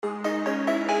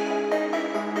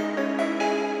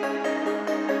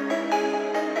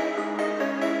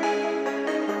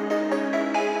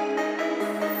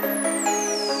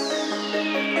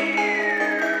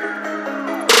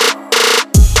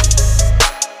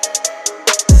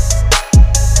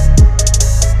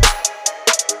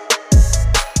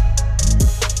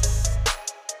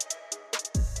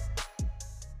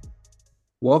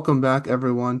Welcome back,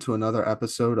 everyone, to another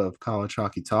episode of College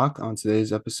Hockey Talk. On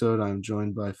today's episode, I'm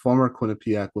joined by former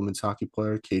Quinnipiac women's hockey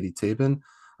player Kati Tabin.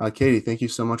 Katie, thank you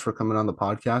so much for coming on the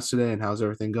podcast today. And how's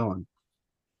everything going?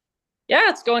 Yeah,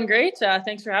 it's going great.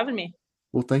 Thanks for having me.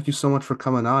 Well, thank you so much for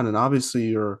coming on. And obviously,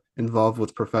 you're involved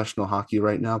with professional hockey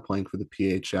right now, playing for the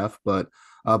PHF. But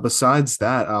besides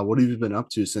that, what have you been up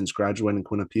to since graduating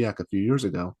Quinnipiac a few years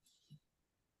ago?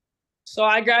 So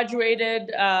I graduated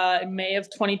in May of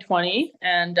 2020,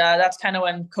 and that's kind of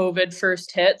when COVID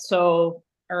first hit. So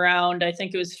around, I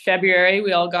think it was February,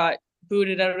 we all got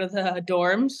booted out of the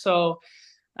dorms. So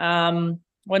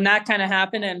when that kind of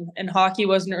happened and hockey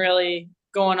wasn't really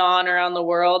going on around the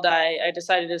world, I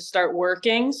decided to start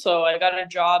working. So I got a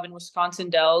job in Wisconsin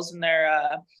Dells and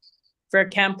there for a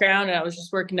campground, and I was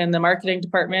just working in the marketing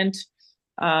department.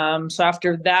 So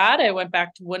after that, I went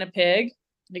back to Winnipeg.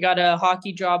 I got a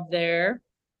hockey job there.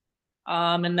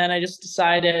 And then I just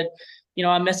decided,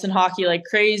 I'm missing hockey like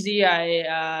crazy.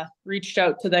 I reached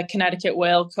out to the Connecticut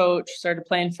Whale coach, started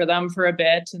playing for them for a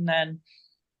bit, and then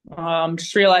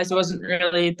just realized it wasn't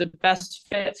really the best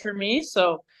fit for me.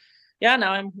 So yeah,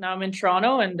 now I'm in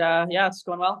Toronto, and yeah, it's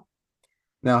going well.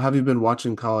 Now, have you been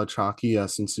watching college hockey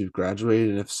since you've graduated?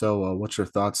 And if so, what's your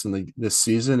thoughts on this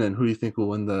season and who do you think will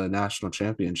win the national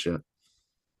championship?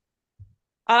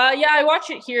 Yeah, I watch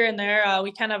it here and there.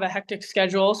 We kind of have a hectic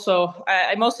schedule, so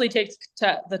I mostly take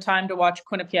the time to watch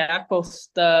Quinnipiac, both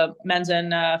the men's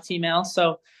and female.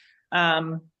 So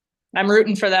um, I'm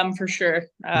rooting for them for sure.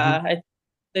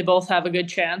 They both have a good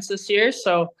chance this year.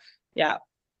 So yeah,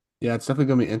 Yeah, it's definitely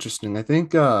gonna be interesting. I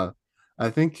think I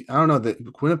don't know that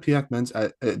Quinnipiac men's.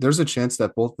 There's a chance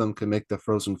that both of them can make the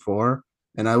Frozen Four,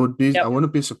 and I yep.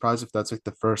 wouldn't be surprised if that's like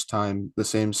the first time the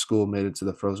same school made it to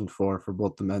the Frozen Four for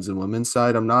both the men's and women's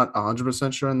side. I'm not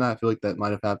 100% sure on that. I feel like that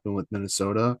might have happened with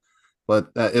Minnesota,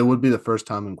 but it would be the first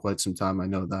time in quite some time. I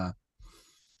know that.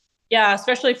 Yeah,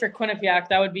 especially for Quinnipiac,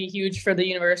 that would be huge for the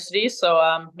university. So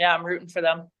yeah, I'm rooting for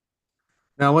them.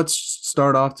 Now let's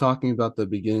start off talking about the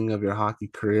beginning of your hockey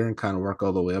career and kind of work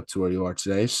all the way up to where you are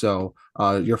today. So,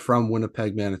 you're from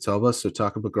Winnipeg, Manitoba. So,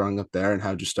 talk about growing up there and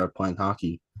how did you start playing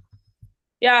hockey?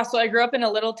 Yeah, so I grew up in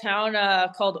a little town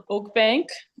called Oakbank.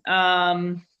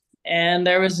 Um, and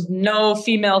there was no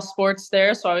female sports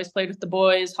there. So I always played with the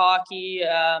boys, hockey,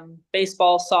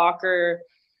 baseball, soccer.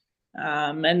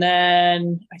 And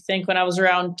then I think when I was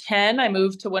around 10, I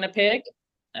moved to Winnipeg.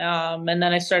 And then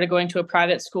I started going to a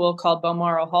private school called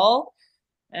Balmoral Hall.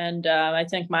 And I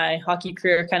think my hockey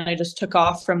career kind of just took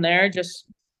off from there just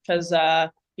because,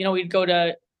 we'd go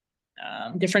to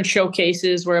different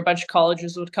showcases where a bunch of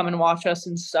colleges would come and watch us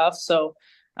and stuff. So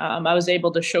I was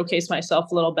able to showcase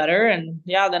myself a little better. And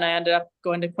yeah, then I ended up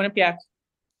going to Quinnipiac.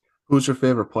 Who was your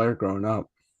favorite player growing up?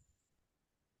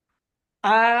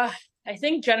 I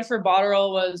think Jennifer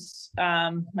Botterill was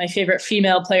my favorite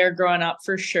female player growing up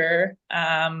for sure.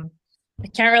 I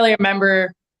can't really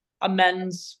remember a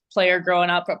men's player growing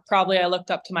up, but probably I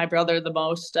looked up to my brother the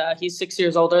most. He's 6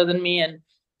 years older than me, and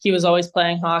he was always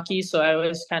playing hockey, so I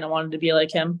always kind of wanted to be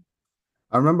like him.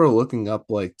 I remember looking up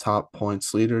like top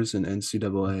points leaders in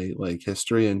NCAA like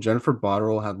history, and Jennifer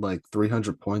Botterill had like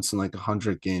 300 points in like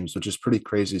 100 games, which is pretty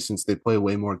crazy since they play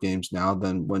way more games now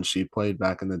than when she played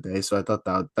back in the day. So I thought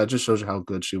that just shows you how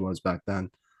good she was back then.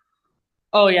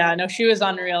 Oh yeah, no, she was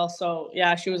unreal. So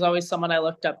yeah, she was always someone I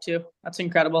looked up to. That's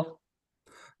incredible.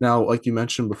 Now, like you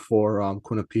mentioned before,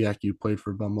 Quinnipiac, you played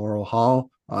for Balmoral Hall.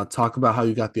 Talk about how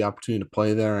you got the opportunity to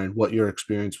play there and what your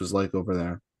experience was like over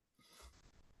there.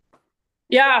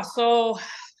 Yeah, so I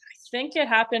think it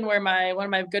happened where my one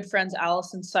of my good friends,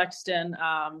 Allison Sexton,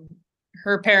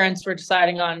 her parents were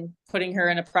deciding on putting her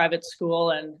in a private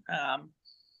school, and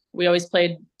we always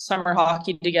played summer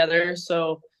hockey together.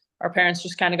 So our parents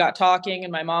just kind of got talking,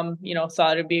 and my mom,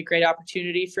 thought it'd be a great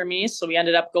opportunity for me. So we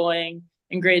ended up going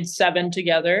in grade 7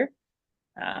 together,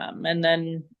 and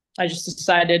then I just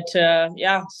decided to,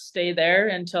 yeah, stay there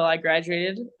until I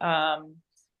graduated.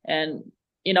 And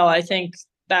I think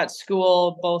that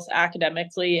school, both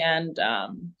academically and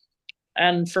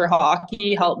for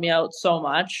hockey, helped me out so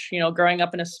much. Growing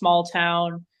up in a small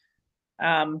town,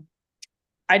 um,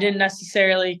 I didn't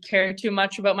necessarily care too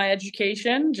much about my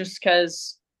education just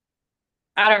because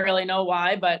I don't really know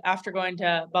why, but after going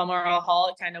to Balmoral Hall,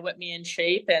 it kind of whipped me in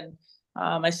shape, and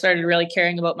I started really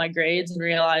caring about my grades and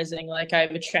realizing like I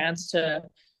have a chance to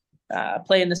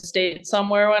play in the state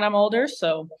somewhere when I'm older.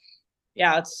 So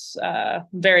yeah, it's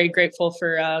very grateful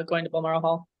for going to Balmoral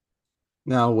Hall.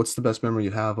 Now, what's the best memory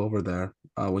you have over there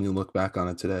when you look back on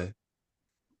it today?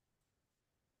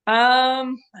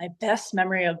 My best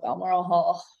memory of Balmoral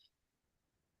Hall.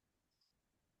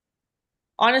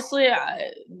 Honestly,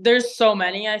 there's so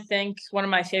many. I think one of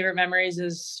my favorite memories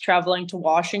is traveling to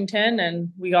Washington, and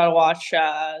we got to watch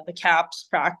the Caps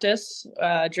practice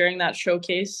during that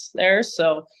showcase there.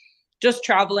 So just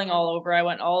traveling all over. I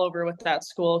went all over with that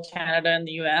school, Canada and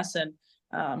the US, and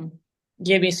um,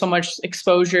 gave me so much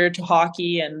exposure to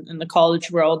hockey and the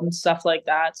college world and stuff like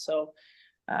that. So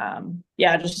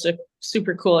yeah, just a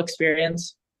super cool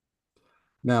experience.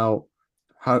 Now,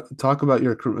 how talk about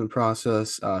your recruitment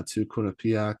process to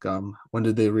Quinnipiac. When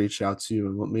did they reach out to you,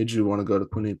 and what made you want to go to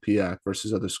Quinnipiac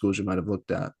versus other schools you might have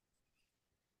looked at?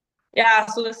 Yeah,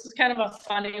 so this is kind of a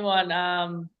funny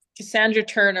one. Cassandra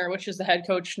Turner, which is the head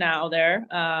coach now there,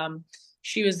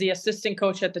 she was the assistant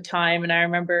coach at the time, and I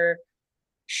remember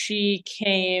she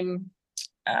came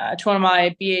to one of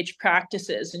my BH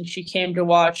practices, and she came to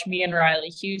watch me and Riley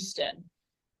Houston.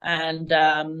 And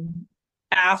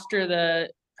after the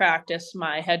practice,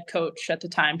 my head coach at the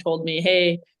time told me,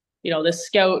 "Hey, the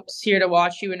scout's here to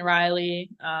watch you and Riley.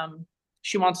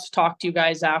 She wants to talk to you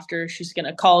guys after. She's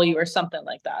gonna call you or something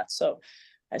like that." So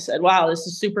I said, "Wow, this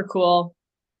is super cool."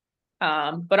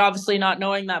 But obviously, not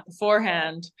knowing that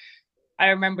beforehand, I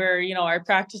remember, our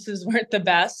practices weren't the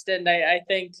best, and I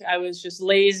think I was just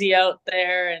lazy out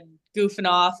there and goofing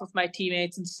off with my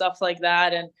teammates and stuff like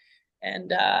that.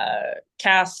 And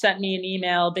Cass sent me an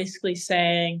email basically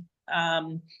saying,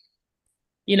 I'm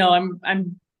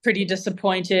pretty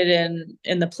disappointed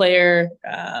in the player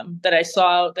that I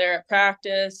saw out there at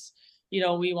practice.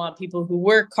 We want people who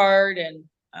work hard and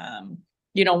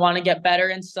want to get better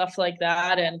and stuff like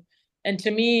that. And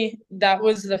to me, that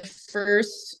was the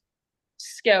first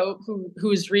scout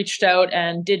who's reached out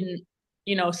and didn't,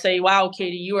 say, "Wow,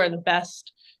 Katie, you are the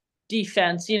best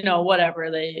defense,"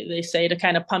 whatever they say to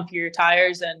kind of pump your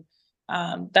tires. And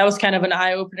that was kind of an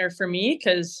eye opener for me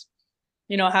because,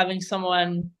 having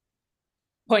someone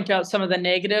point out some of the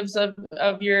negatives of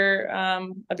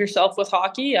yourself with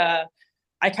hockey, I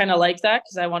kind of like that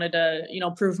because I wanted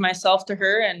to, prove myself to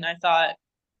her. And I thought,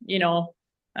 you know,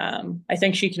 I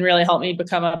think she can really help me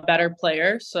become a better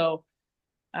player. So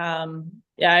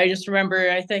yeah, I just remember,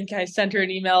 I think I sent her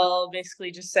an email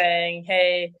basically just saying,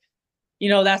 "Hey,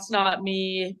 that's not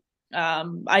me.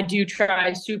 I do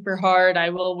try super hard. I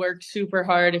will work super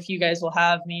hard if you guys will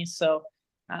have me." So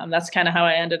that's kind of how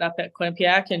I ended up at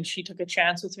Quinnipiac, and she took a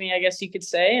chance with me, I guess you could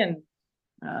say. And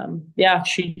yeah,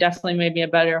 she definitely made me a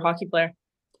better hockey player.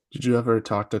 Did you ever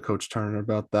talk to Coach Turner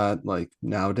about that, like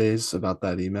nowadays, about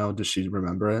that email? Does she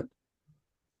remember it?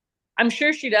 I'm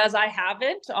sure she does. I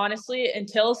haven't, honestly,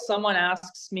 until someone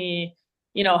asks me,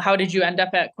 how did you end up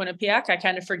at Quinnipiac? I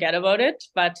kind of forget about it.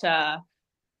 But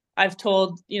I've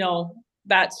told,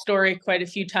 that story quite a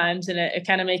few times, and it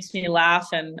kind of makes me laugh.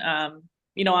 And,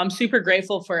 I'm super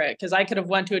grateful for it because I could have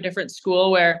went to a different school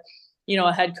where,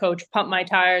 a head coach pumped my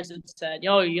tires and said,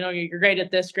 you're great at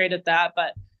this, great at that.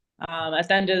 But at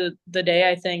the end of the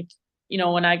day, I think,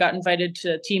 when I got invited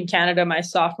to Team Canada my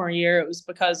sophomore year, it was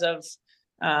because of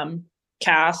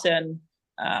Cass and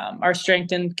our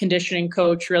strength and conditioning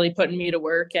coach really putting me to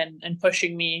work and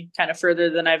pushing me kind of further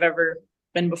than I've ever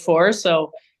been before.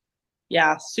 So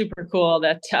yeah, super cool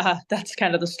that that's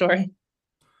kind of the story.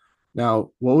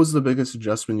 Now, what was the biggest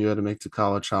adjustment you had to make to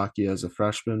college hockey as a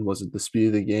freshman? Was it the speed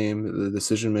of the game, the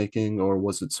decision making, or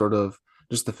was it sort of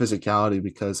just the physicality?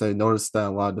 Because I noticed that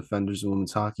a lot of defenders in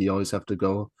women's hockey always have to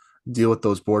go deal with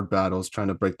those board battles trying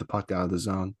to break the puck out of the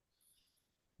zone.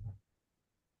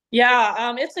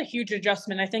 Yeah, it's a huge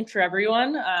adjustment, I think, for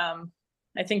everyone.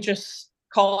 I think just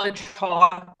college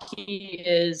hockey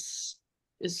is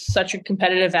such a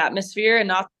competitive atmosphere, and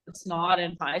not it's not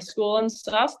in high school and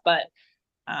stuff, but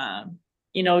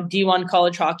D1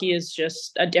 college hockey is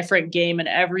just a different game, and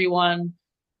everyone,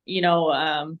 you know,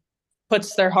 um,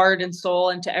 puts their heart and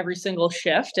soul into every single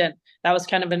shift, and that was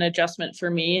kind of an adjustment for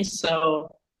me.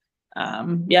 So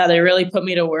yeah, they really put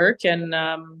me to work, and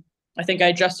I think I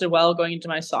adjusted well going into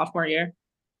my sophomore year.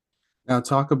 Now,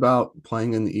 talk about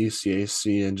playing in the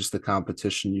ECAC and just the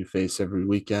competition you face every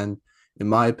weekend. In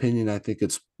my opinion, I think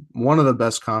it's one of the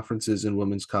best conferences in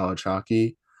women's college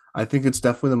hockey. I think it's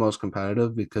definitely the most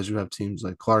competitive because you have teams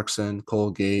like Clarkson,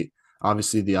 Colgate,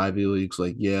 obviously the Ivy Leagues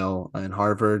like Yale and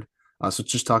Harvard. So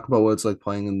just talk about what it's like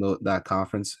playing in that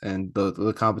conference and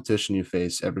the competition you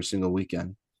face every single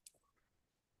weekend.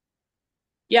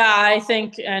 Yeah, I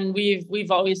think, and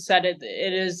we've always said it.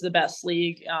 It is the best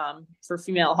league for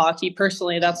female hockey.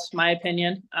 Personally, that's my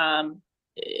opinion.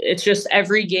 It's just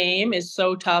every game is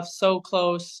so tough, so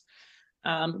close.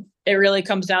 It really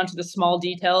comes down to the small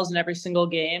details in every single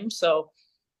game. So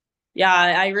yeah,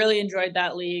 I really enjoyed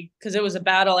that league because it was a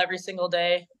battle every single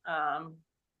day.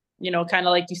 Kind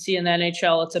of like you see in the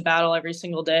NHL, it's a battle every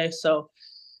single day. So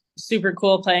super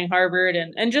cool playing Harvard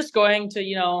and just going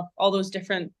to, all those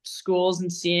different schools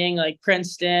and seeing like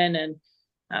Princeton and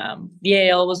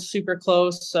Yale was super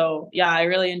close. So yeah, I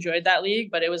really enjoyed that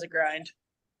league, but it was a grind.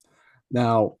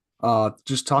 Now,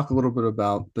 just talk a little bit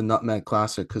about the Nutmeg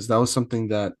Classic because that was something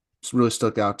that really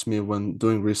stuck out to me when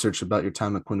doing research about your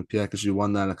time at Quinnipiac, because you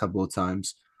won that a couple of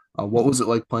times. What was it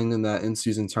like playing in that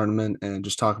in-season tournament, and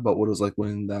just talk about what it was like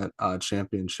winning that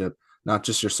championship, not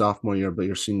just your sophomore year, but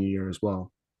your senior year as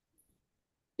well.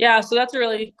 Yeah, so that's a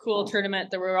really cool tournament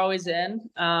that we're always in.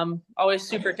 Always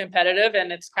super competitive,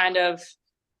 and it's kind of,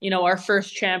 our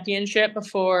first championship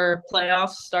before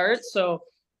playoffs start. So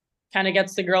kind of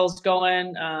gets the girls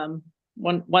going.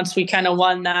 Once we kind of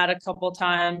won that a couple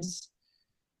times,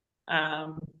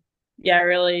 um, yeah,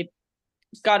 really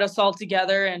got us all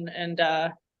together and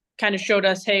kind of showed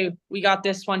us, hey, we got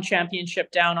this one championship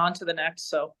down onto the next.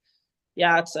 So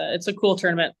yeah, it's a cool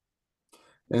tournament.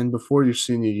 And before your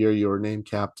senior year, you were named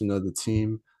captain of the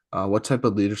team. What type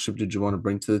of leadership did you want to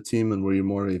bring to the team, and were you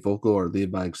more a vocal or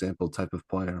lead by example type of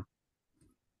player?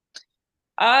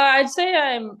 I'd say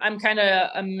I'm kind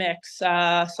of a mix. So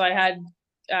I had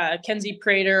Kenzie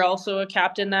Prater, also a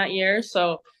captain that year.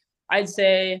 So I'd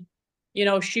say,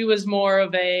 she was more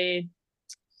of the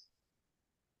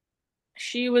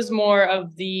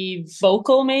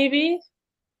vocal maybe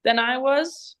than I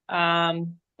was.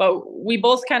 But we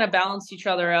both kind of balanced each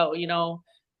other out.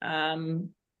 Um,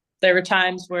 there were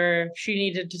times where she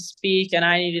needed to speak and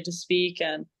I needed to speak,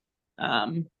 and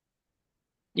um,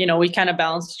 we kind of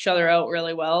balanced each other out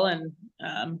really well. And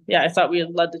yeah, I thought we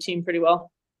had led the team pretty well.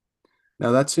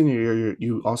 Now, that senior year,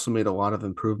 you also made a lot of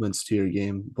improvements to your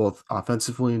game, both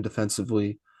offensively and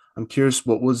defensively. I'm curious,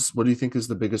 what do you think is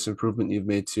the biggest improvement you've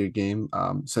made to your game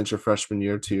since your freshman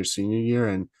year to your senior year,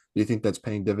 and do you think that's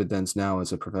paying dividends now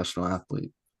as a professional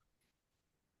athlete?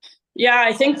 Yeah,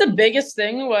 I think the biggest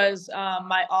thing was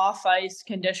my off ice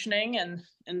conditioning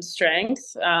and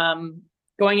strength.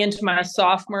 Going into my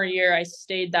sophomore year, I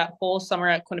stayed that whole summer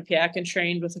at Quinnipiac and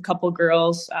trained with a couple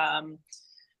girls.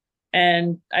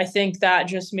 And I think that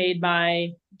just made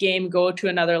my game go to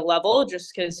another level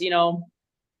just because,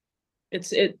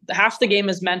 it half the game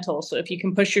is mental. So if you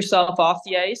can push yourself off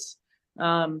the ice,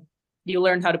 um, you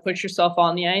learn how to push yourself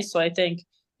on the ice. So I think,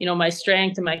 my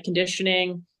strength and my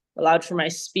conditioning allowed for my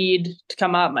speed to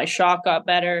come up, my shot got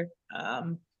better.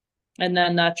 And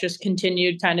then that just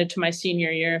continued kind of to my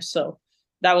senior year. So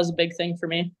that was a big thing for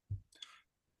me.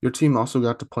 Your team also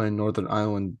got to play in Northern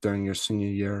Ireland during your senior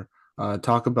year.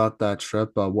 Talk about that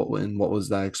trip. What was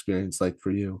that experience like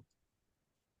for you?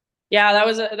 Yeah, that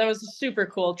was a super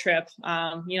cool trip.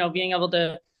 Being able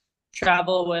to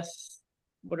travel with,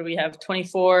 what do we have,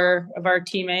 24 of our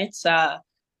teammates,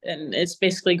 and it's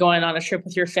basically going on a trip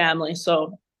with your family.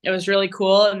 So it was really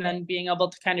cool, and then being able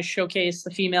to kind of showcase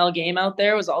the female game out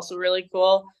there was also really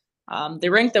cool. The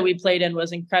rink that we played in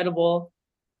was incredible.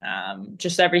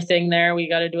 Just everything there. We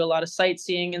got to do a lot of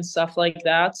sightseeing and stuff like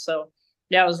that. So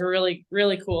yeah, it was a really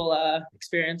really cool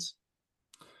experience.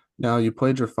 Now, you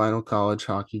played your final college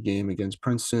hockey game against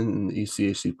Princeton in the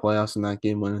ECAC playoffs, and that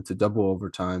game went into double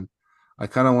overtime. I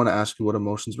kind of want to ask you what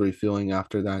emotions were you feeling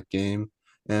after that game,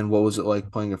 and what was it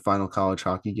like playing your final college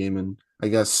hockey game? And I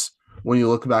guess when you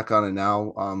look back on it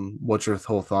now, what's your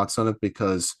whole thoughts on it?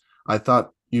 Because I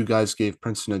thought you guys gave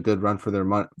Princeton a good run for their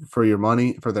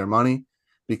money,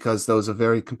 because that was a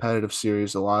very competitive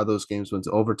series. A lot of those games went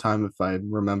to overtime, if I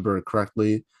remember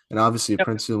correctly, and obviously,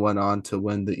 Princeton went on to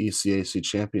win the ECAC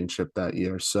championship that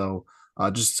year. So,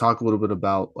 just talk a little bit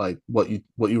about like what you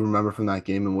remember from that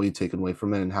game and what you taken away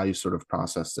from it, and how you sort of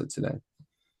processed it today.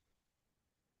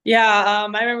 Yeah,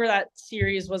 I remember that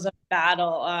series was a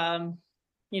battle.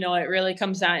 It really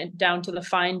comes down to the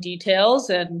fine details,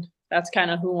 and that's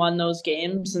kind of who won those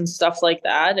games and stuff like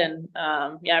that. And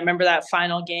yeah, I remember that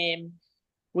final game.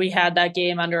 We had that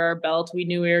game under our belt. We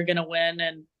knew we were going to win,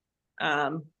 and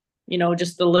um,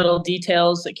 just the little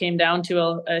details that came down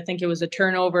to, I think it was a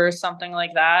turnover or something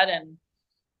like that, and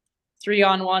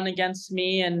 3-on-1 against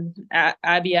me and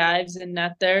Abby Ives in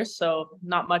net there. So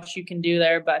not much you can do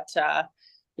there, but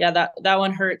yeah, that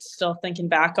one hurts still thinking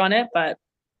back on it. But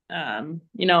um,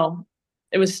 you know,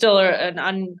 it was still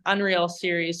an unreal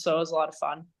series, so it was a lot of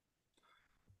fun.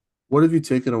 What have you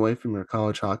taken away from your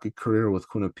college hockey career with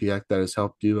Quinnipiac that has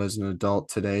helped you as an adult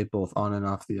today, both on and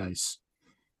off the ice?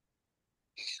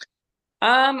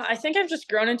 I think I've just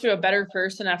grown into a better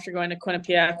person after going to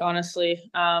Quinnipiac,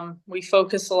 honestly. We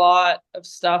focus a lot of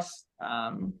stuff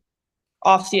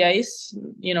off the ice,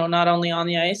 not only on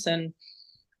the ice. And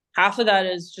half of that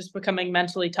is just becoming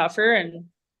mentally tougher and,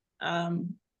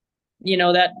 um,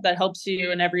 that helps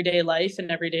you in everyday life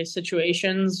and everyday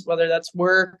situations, whether that's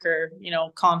work or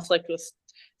conflict with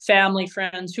family,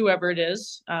 friends, whoever it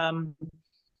is.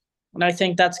 And I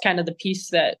think that's kind of the piece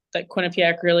that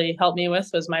Quinnipiac really helped me with,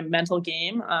 was my mental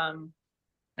game.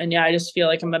 And yeah, I just feel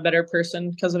like I'm a better person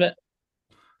because of it.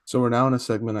 So we're now in a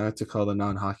segment I like to call the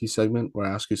non-hockey segment, where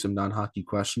I ask you some non-hockey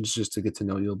questions just to get to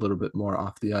know you a little bit more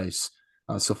off the ice.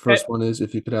 So Okay. first one is,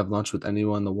 if you could have lunch with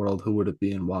anyone in the world, who would it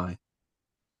be and why?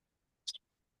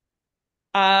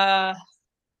 Uh,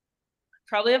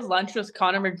 Probably have lunch with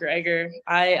Conor McGregor.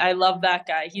 I love that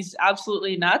guy. He's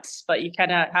absolutely nuts, but you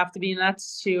kind of have to be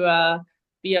nuts to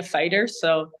be a fighter.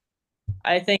 So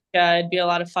I think it'd be a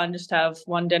lot of fun just to have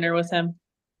one dinner with him.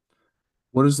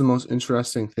 What is the most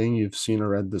interesting thing you've seen or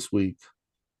read this week?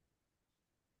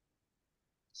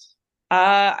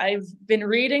 I've been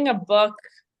reading a book.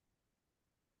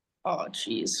 Oh,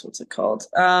 geez, what's it called?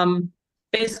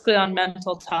 Basically on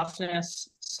mental toughness,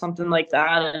 something like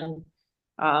that, and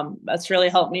that's really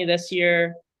helped me this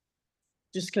year,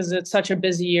 just because it's such a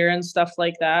busy year and stuff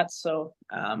like that. So,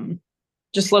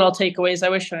 just little takeaways. I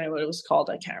wish I knew what it was called.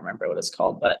 I can't remember what it's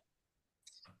called, but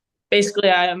basically,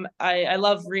 I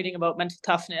love reading about mental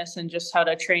toughness and just how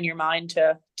to train your mind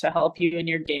to help you in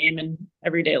your game and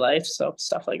everyday life. So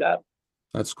stuff like that.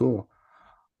 That's cool.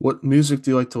 What music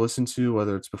do you like to listen to,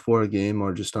 whether it's before a game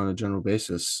or just on a general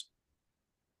basis?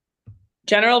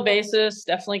 General basis,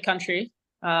 definitely country.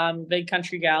 Big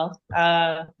country gal.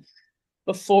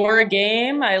 Before a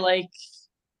game, I like,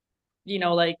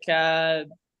 like I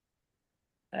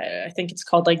think it's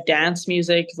called like dance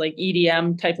music, like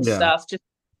EDM type of Yeah, stuff, just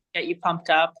get you pumped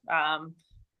up.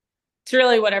 It's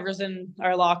really whatever's in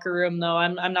our locker room, though.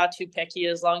 I'm not too picky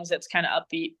as long as it's kind of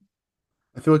upbeat.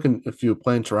 I feel like if you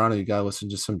play in Toronto, you gotta listen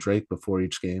to some Drake before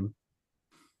each game.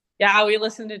 Yeah, we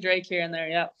listen to Drake here and there.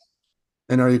 Yeah.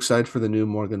 And are you excited for the new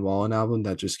Morgan Wallen album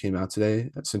that just came out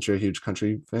today? Since you're a huge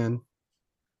country fan,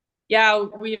 Yeah,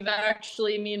 we've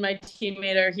actually, me and my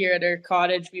teammate are here at our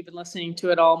cottage. We've been listening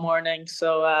to it all morning.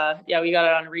 So yeah, we got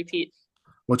it on repeat.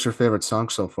 what's your favorite song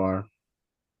so far?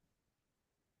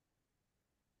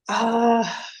 Uh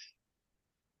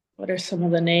what are some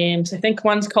of the names? I think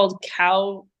one's called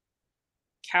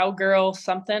Cowgirl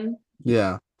something.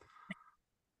 Yeah,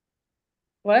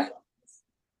 What?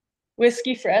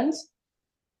 Whiskey Friends?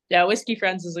 Yeah, Whiskey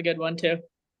Friends is a good one too.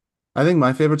 I think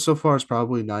my favorite so far is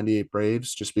probably 98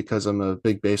 Braves, just because I'm a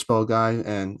big baseball guy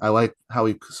and I like how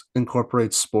he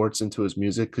incorporates sports into his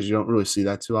music because you don't really see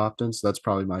that too often. So that's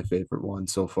probably my favorite one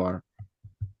so far.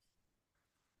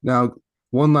 Now,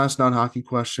 one last non-hockey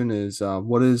question is,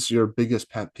 what is your biggest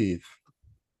pet peeve?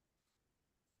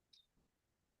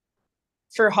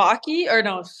 For hockey, or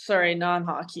no, sorry,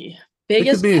 non-hockey. It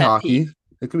could Biggest be pet peeve. hockey.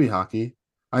 It could be hockey.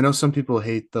 I know some people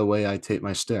hate the way I tape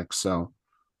my sticks, so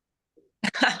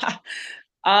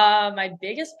My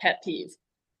biggest pet peeve.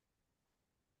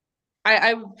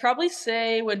 I would probably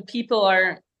say when people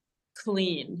aren't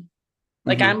clean.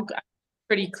 Like mhm. I'm a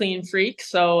pretty clean freak,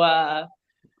 so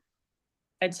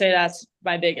I'd say that's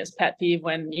my biggest pet peeve,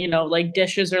 when like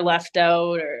dishes are left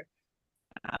out, or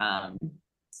um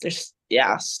there's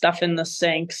stuff in the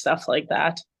sink, stuff like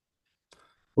that.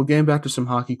 We'll get back to some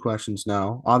hockey questions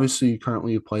now. Obviously,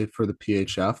 currently you play for the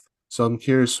PHF. So I'm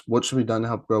curious, what should be done to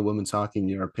help grow women's hockey in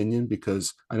your opinion?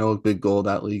 Because I know a big goal of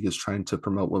that league is trying to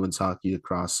promote women's hockey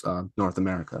across North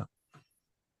America.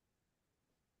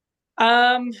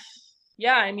 Um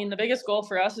yeah, I mean the biggest goal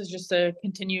for us is just to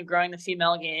continue growing the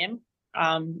female game.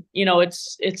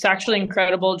 It's actually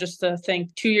incredible just to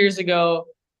think 2 years ago,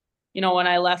 when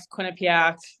I left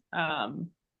Quinnipiac, um,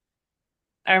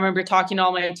 I remember talking to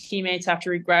all my teammates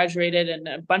after we graduated, and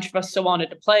a bunch of us still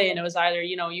wanted to play. And it was either,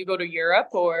 you go to Europe,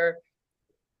 or,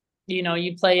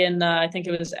 you play in, I think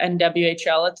it was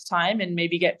NWHL at the time, and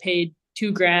maybe get paid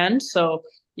 2 grand. So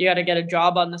you got to get a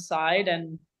job on the side.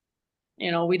 And,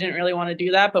 we didn't really want to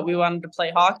do that, but we wanted to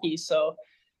play hockey. So,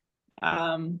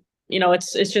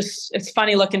 it's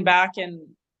funny looking back and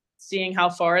seeing how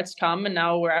far it's come. And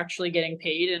now we're actually getting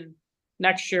paid. And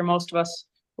next year, most of us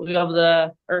will be able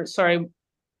to, or sorry,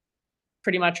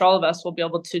 pretty much all of us will be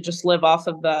able to just live off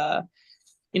of the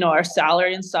our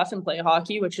salary and stuff and play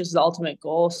hockey, which is the ultimate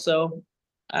goal. So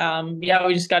yeah,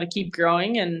 we just got to keep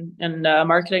growing and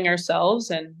marketing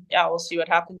ourselves, and yeah, we'll see what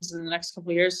happens in the next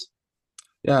couple of years.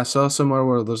 Yeah, I saw somewhere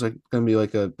where there's like going to be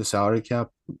like the salary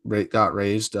cap rate got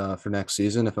raised for next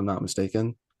season, if I'm not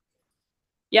mistaken.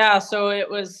 Yeah, so it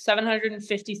was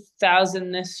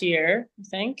 750,000 this year, I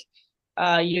think,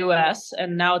 US,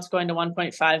 and now it's going to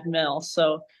 1.5 mil.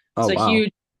 So Oh, it's a wow.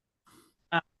 huge,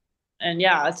 and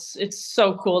yeah, it's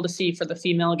so cool to see for the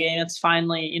female game. It's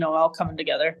finally all coming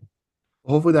together.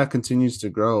 Hopefully that continues to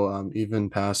grow even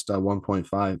past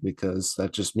 1.5 because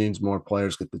that just means more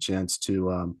players get the chance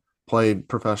to play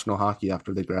professional hockey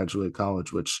after they graduate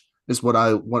college, which is what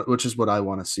I want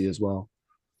to see as well.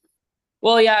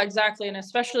 Well, yeah, exactly. And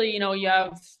especially, you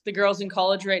have the girls in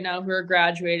college right now who are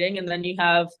graduating, and then you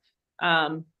have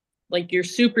like your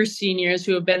super seniors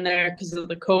who have been there because of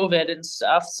the COVID and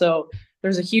stuff. So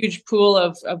there's a huge pool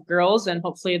of girls, and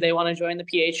hopefully they want to join the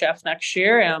PHF next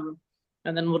year.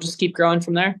 And then we'll just keep growing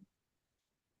from there.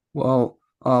 Well,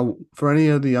 for any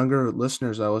of the younger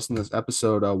listeners that listen to this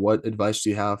episode, what advice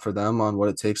do you have for them on what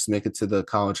it takes to make it to the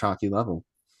college hockey level?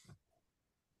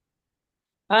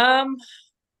 Um,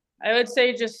 I would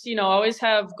say just, always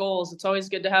have goals. It's always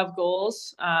good to have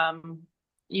goals.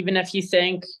 Even if you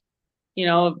think, you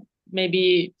know,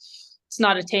 maybe it's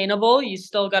not attainable, you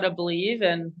still got to believe.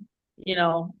 And,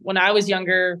 when I was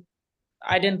younger,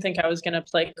 I didn't think I was going to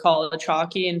play college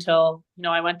hockey until,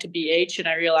 I went to BH and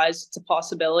I realized it's a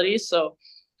possibility. So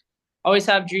always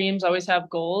have dreams, always have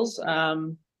goals,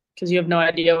 because you have no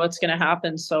idea what's going to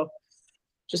happen. So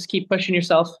just keep pushing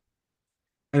yourself.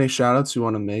 Any shout outs you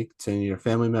want to make to your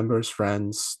family members,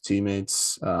 friends,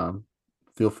 teammates?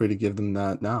 Feel free to give them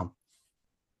that now.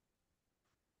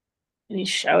 Any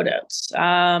shout outs?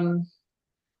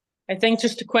 I think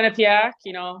just to Quinnipiac,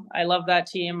 I love that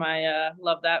team. I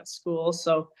love that school.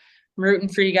 So I'm rooting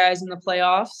for you guys in the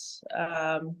playoffs.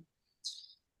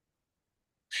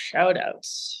 Shout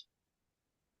outs.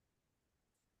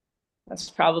 That's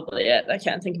probably it. I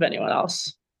can't think of anyone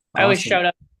else. I always Awesome. shout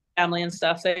out family and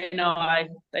stuff. They know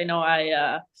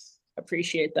I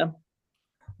appreciate them.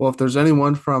 Well, if there's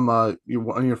anyone from one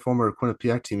of your former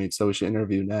Quinnipiac teammates that we should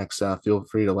interview next, feel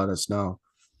free to let us know.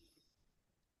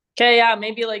 Okay, yeah,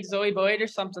 maybe like Zoe Boyd or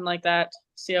something like that.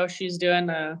 See how she's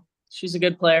doing. She's a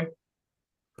good player.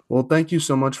 Well, thank you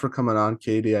so much for coming on,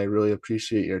 Katie. I really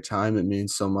appreciate your time. It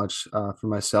means so much for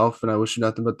myself, and I wish you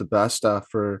nothing but the best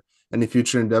for any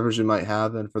future endeavors you might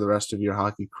have and for the rest of your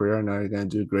hockey career. I know you're going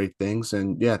to do great things.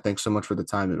 And yeah, thanks so much for the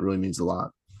time. It really means a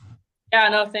lot. Yeah,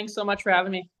 no, thanks so much for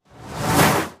having me.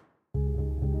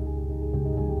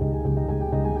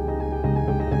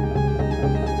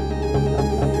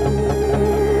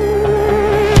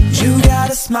 You got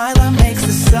a smile that makes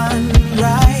the sun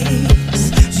rise.